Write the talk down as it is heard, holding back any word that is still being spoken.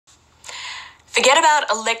Forget about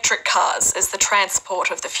electric cars as the transport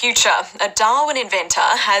of the future. A Darwin inventor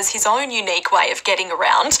has his own unique way of getting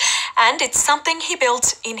around, and it's something he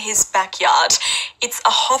built in his backyard. It's a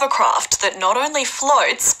hovercraft that not only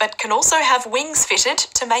floats, but can also have wings fitted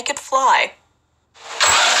to make it fly.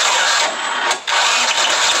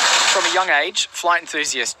 From a young age, flight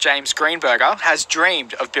enthusiast James Greenberger has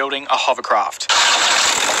dreamed of building a hovercraft.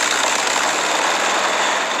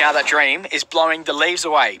 Now that dream is blowing the leaves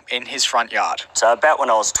away in his front yard. So about when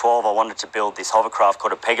I was 12, I wanted to build this hovercraft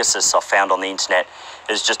called a Pegasus I found on the internet.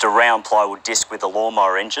 It was just a round plywood disc with a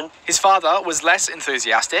lawnmower engine. His father was less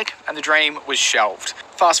enthusiastic and the dream was shelved.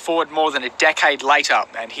 Fast forward more than a decade later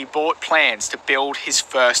and he bought plans to build his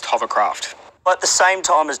first hovercraft. At the same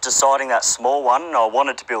time as deciding that small one, I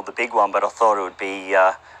wanted to build the big one, but I thought it would be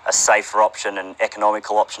a safer option and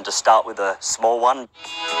economical option to start with a small one.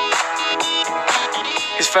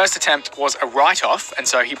 His first attempt was a write-off, and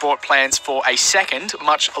so he bought plans for a second,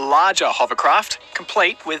 much larger hovercraft,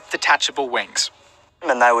 complete with detachable wings.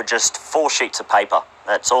 And they were just 4 sheets of paper.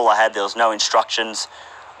 That's all I had. There was no instructions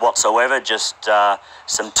whatsoever, just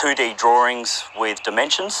some 2D drawings with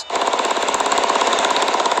dimensions.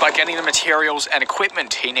 But getting the materials and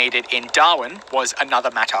equipment he needed in Darwin was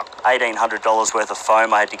another matter. $1,800 worth of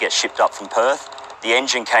foam I had to get shipped up from Perth. The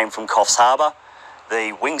engine came from Coffs Harbour.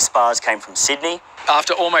 The wing spars came from Sydney.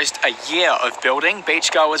 After almost a year of building,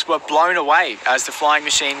 beachgoers were blown away as the flying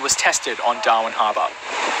machine was tested on Darwin Harbour.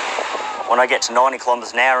 When I get to 90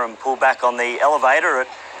 kilometres an hour and pull back on the elevator, it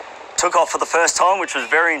took off for the first time, which was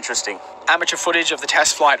very interesting. Amateur footage of the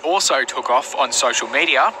test flight also took off on social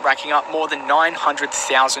media, racking up more than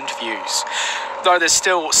 900,000 views. Though there's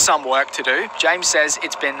still some work to do, James says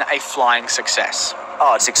it's been a flying success.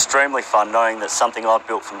 Oh, it's extremely fun knowing that something I've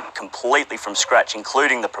built completely from scratch,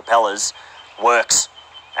 including the propellers, works,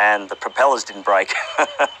 and the propellers didn't break.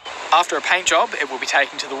 After a paint job, it will be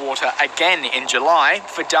taken to the water again in July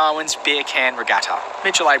for Darwin's Beer Can Regatta.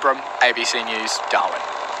 Mitchell Abram, ABC News, Darwin.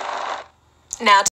 Now